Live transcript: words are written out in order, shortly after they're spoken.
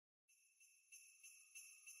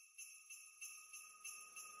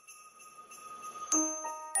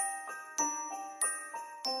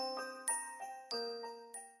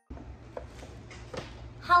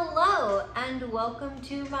Hello and welcome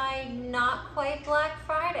to my not quite Black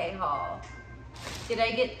Friday haul. Did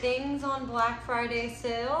I get things on Black Friday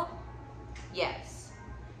sale? Yes.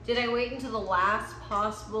 Did I wait until the last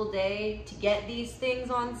possible day to get these things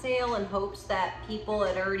on sale in hopes that people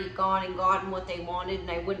had already gone and gotten what they wanted and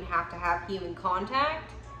I wouldn't have to have human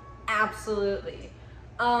contact? Absolutely.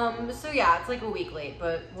 So yeah, it's like a week late,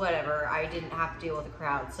 but whatever. I didn't have to deal with a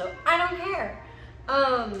crowd, so I don't care.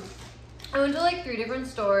 I went to like 3 different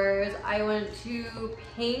stores. I went to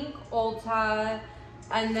Pink, Ulta,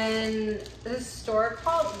 and then this store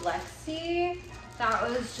called Lexi that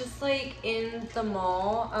was just like in the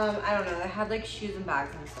mall. I don't know, they had like shoes and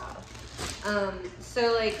bags and stuff.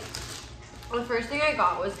 So like the first thing I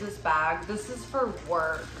got was this bag. This is for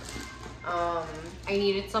work. I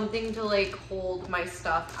needed something to like hold my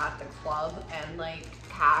stuff at the club and like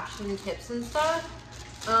cash and tips and stuff.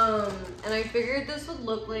 And I figured this would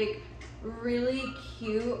look like really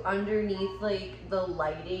cute underneath like the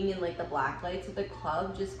lighting and like the black lights of the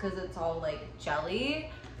club, just because it's all like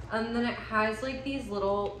jelly. And then it has like these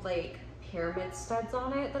little like pyramid studs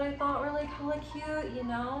on it that I thought were like hella cute, you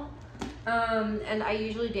know? And I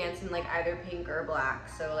usually dance in like either pink or black,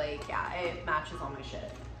 so like yeah, it matches all my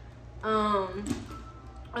shit.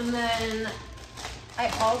 And then I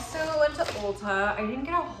also went to Ulta. I didn't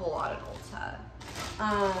get a whole lot at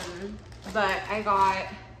Ulta, but I got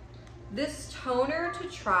this toner to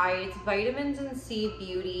try. It's Vitamins and C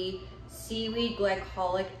Beauty Seaweed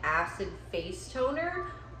Glycolic Acid Face Toner.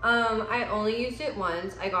 I only used it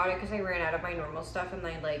once. I got it because I ran out of my normal stuff and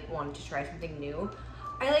I like wanted to try something new.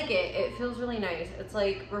 I like it. It feels really nice. It's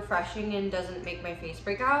like refreshing and doesn't make my face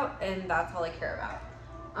break out, and that's all I care about.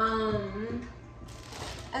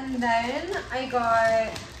 And then I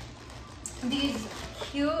got these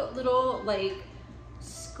cute little like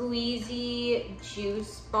squeezy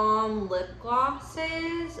juice bomb lip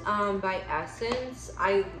glosses by Essence.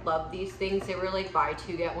 I love these things. They were like buy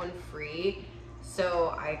 2 get 1 free,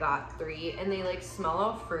 so I got 3, and they like smell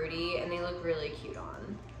all fruity and they look really cute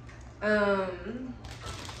on. And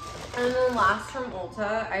then last from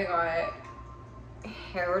Ulta, I got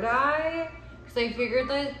hair dye because I figured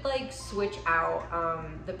that like switch out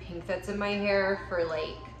the pink that's in my hair for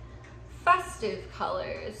like festive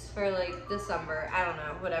colors for like December. I don't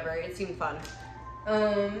know, whatever, it seemed fun.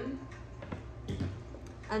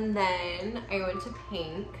 And then I went to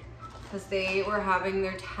Pink because they were having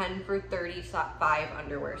their 10 for 35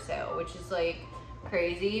 underwear sale, which is like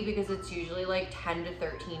crazy because it's usually like $10 to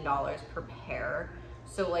 $13 per pair,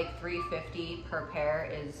 so like $3.50 per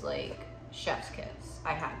pair is like chef's kiss.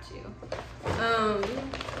 I had to.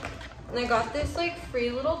 And I got this like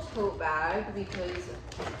free little tote bag because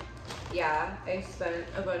yeah, I spent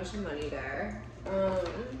a bunch of money there.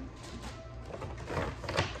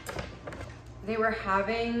 They were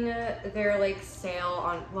having their like sale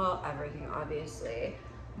on, well, everything obviously,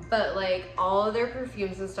 but like all of their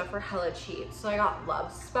perfumes and stuff were hella cheap. So I got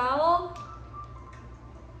Love Spell.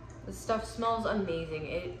 This stuff smells amazing.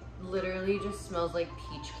 It literally just smells like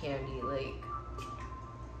peach candy. Like,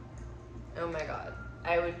 oh my god,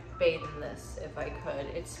 I would bathe in this if I could.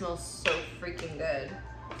 It smells so freaking good.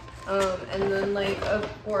 And then like of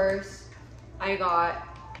course I got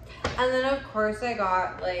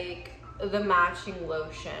like the matching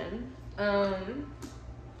lotion. And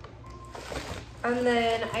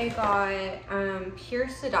then I got Pure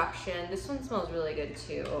Seduction. This one smells really good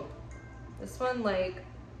too. This one, like,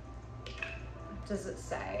 what does it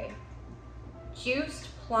say? Juiced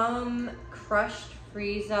plum, crushed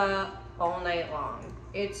Frieza all night long.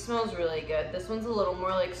 It smells really good. This one's a little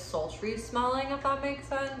more like sultry smelling, if that makes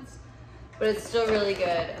sense, but it's still really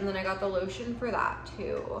good. And then I got the lotion for that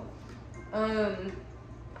too. And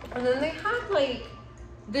then they had like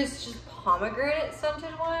this just pomegranate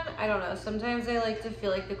scented one. I don't know, sometimes I like to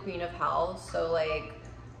feel like the queen of hell, so like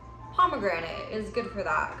pomegranate is good for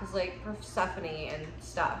that because like Persephone and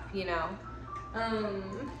stuff, you know.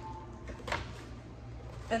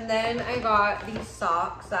 And then I got these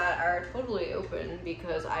socks that are totally open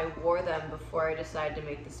because I wore them before I decided to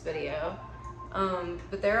make this video.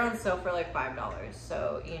 But they're on sale for like $5,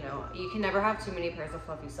 so you know, you can never have too many pairs of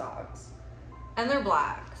fluffy socks. And they're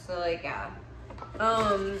black, so like yeah.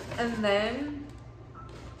 And then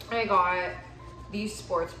I got these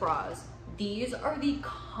sports bras. These are the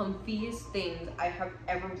comfiest things I have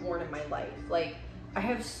ever worn in my life. Like, I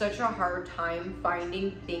have such a hard time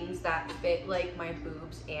finding things that fit like my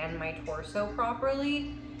boobs and my torso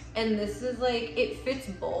properly, and this is like, it fits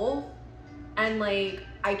both, and like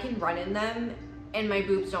I can run in them and my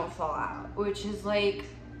boobs don't fall out, which is like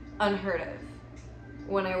unheard of.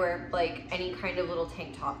 when I wear like any kind of little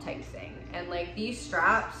tank top type thing. And like these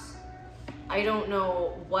straps, I don't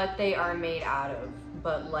know what they are made out of,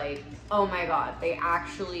 but like, oh my God, they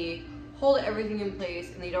actually hold everything in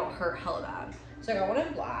place and they don't hurt hella bad. So I got one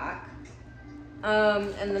in black.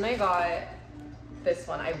 And then I got this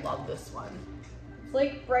one. I love this one. It's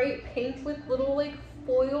like bright pink with little like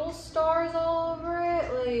foil stars all over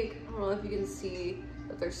it. Like, I don't know if you can see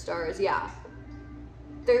that they're stars. Yeah.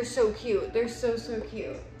 They're so cute. They're so, so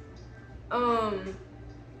cute. Oh,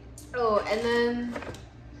 and then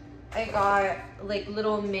I got like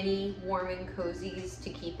little mini warm and cozies to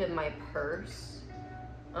keep in my purse.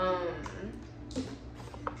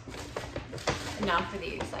 Now for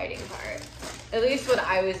the exciting part. At least what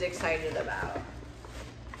I was excited about.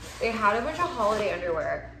 They had a bunch of holiday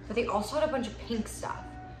underwear, but they also had a bunch of pink stuff,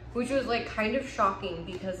 which was like kind of shocking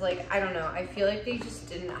because like, I don't know, I feel like they just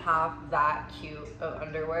didn't have that cute of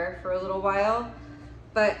underwear for a little while.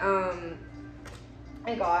 But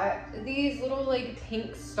I got these little like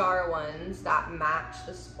pink star ones that match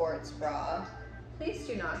the sports bra. Please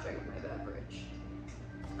do not drink my beverage.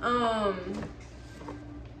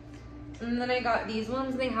 And then I got these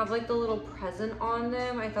ones. They have like the little present on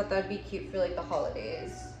them. I thought that'd be cute for like the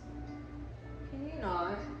holidays. Can you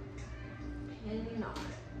not? Can you not?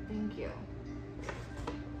 Thank you.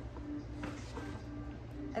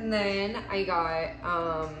 And then I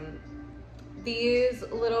got these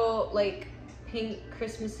little like pink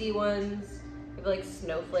Christmassy ones with like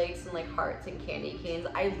snowflakes and like hearts and candy canes.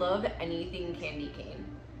 I love anything candy cane.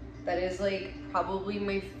 That is like probably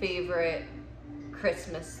my favorite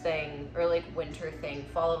Christmas thing or like winter thing,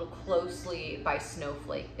 followed closely by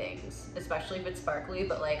snowflake things, especially if it's sparkly,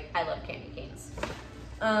 but like I love candy canes.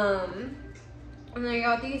 And then I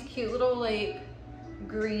got these cute little like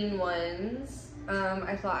green ones.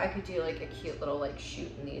 I thought I could do like a cute little like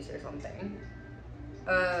shoot in these or something.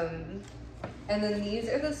 And then these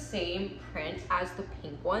are the same print as the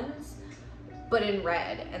pink ones, but in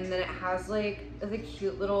red. And then it has like the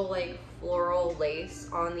cute little like floral lace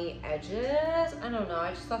on the edges. I don't know,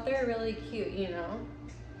 I just thought they were really cute, you know?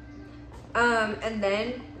 And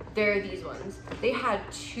then there are these ones. They had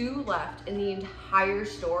 2 left in the entire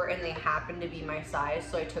store and they happened to be my size,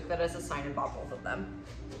 so I took that as a sign and bought both of them.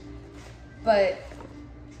 But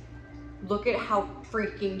look at how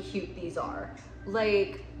freaking cute these are.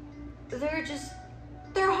 Like,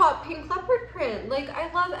 they're hot pink leopard print. Like,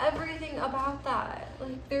 I love everything about that.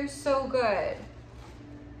 Like, they're so good.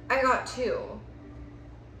 I got 2.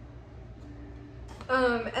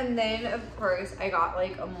 And then of course I got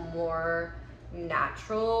like a more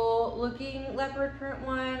natural looking leopard print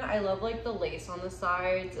one. I love like the lace on the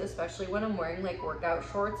sides, especially when I'm wearing like workout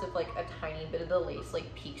shorts. If like a tiny bit of the lace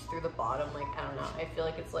like peeks through the bottom, like, I don't know, I feel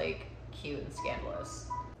like it's like cute and scandalous.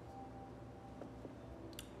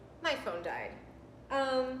 My phone died.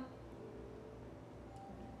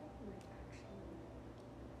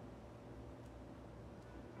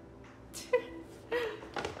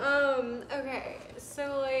 Okay,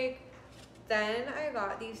 so like, then I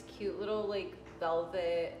got these cute little like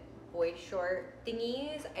velvet boy short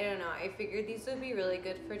thingies. I don't know, I figured these would be really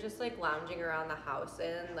good for just like lounging around the house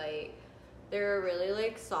in. Like, they're a really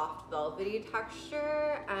like soft velvety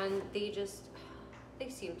texture and they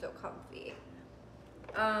seem so comfy.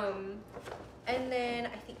 And then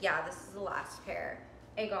I think, yeah, this is the last pair.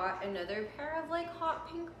 I got another pair of like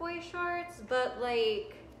hot pink boy shorts, but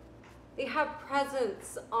like they have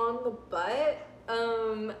presents on the butt.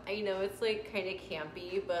 I know it's like kind of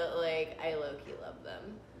campy, but like I low-key love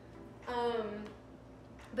them.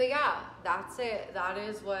 But yeah, that's it. That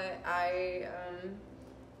is what I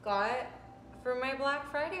got for my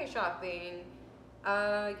Black Friday shopping.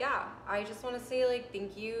 Yeah, I just want to say like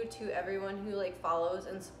thank you to everyone who like follows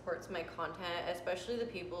and supports my content, especially the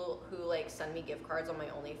people who like send me gift cards on my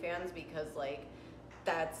OnlyFans, because like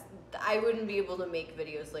I wouldn't be able to make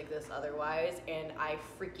videos like this otherwise, and I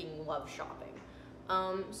freaking love shopping.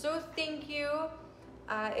 So thank you.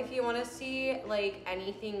 If you want to see like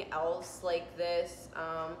anything else like this,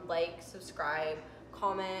 like, subscribe,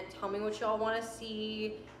 comment, tell me what y'all want to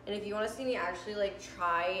see, and if you want to see me actually like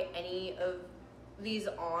try any of these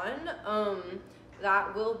on,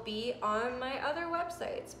 that will be on my other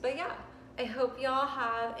websites. But yeah, I hope y'all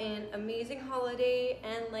have an amazing holiday,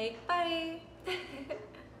 and like, bye.